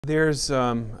There's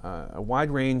a wide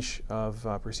range of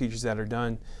procedures that are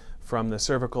done from the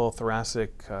cervical,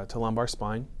 thoracic to lumbar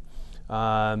spine.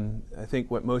 I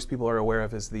think what most people are aware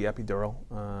of is the epidural,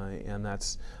 and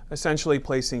that's essentially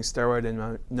placing steroid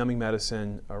and numbing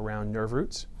medicine around nerve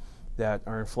roots that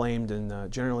are inflamed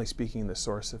and, generally speaking, the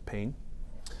source of pain.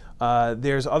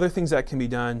 There's other things that can be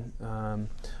done.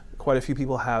 Quite a few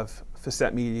people have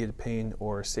facet-mediated pain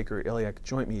or sacroiliac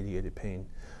joint-mediated pain.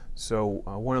 So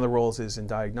one of the roles is in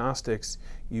diagnostics,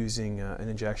 using an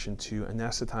injection to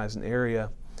anesthetize an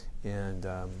area, and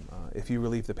if you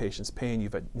relieve the patient's pain,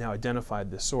 you've now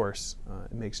identified the source.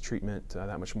 It makes treatment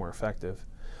that much more effective.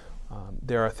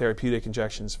 There are therapeutic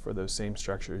injections for those same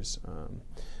structures.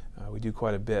 We do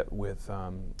quite a bit with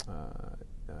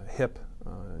hip,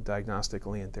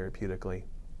 diagnostically and therapeutically.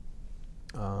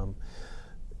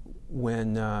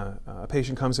 When a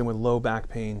patient comes in with low back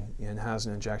pain and has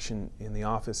an injection in the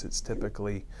office, it's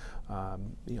typically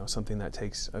something that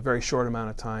takes a very short amount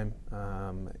of time,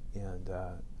 and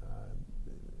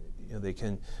they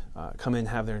can come in,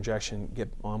 have their injection,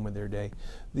 get on with their day.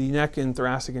 The neck and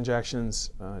thoracic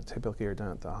injections typically are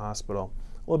done at the hospital.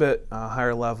 A little bit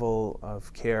higher level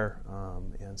of care,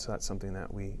 and so that's something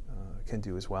that we can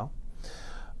do as well.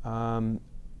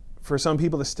 For some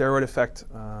people, the steroid effect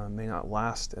may not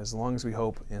last as long as we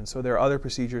hope, and so there are other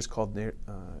procedures called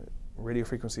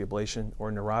radiofrequency ablation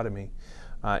or neurotomy,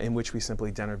 in which we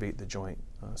simply denervate the joint.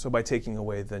 So by taking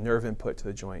away the nerve input to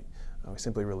the joint, we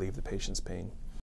simply relieve the patient's pain.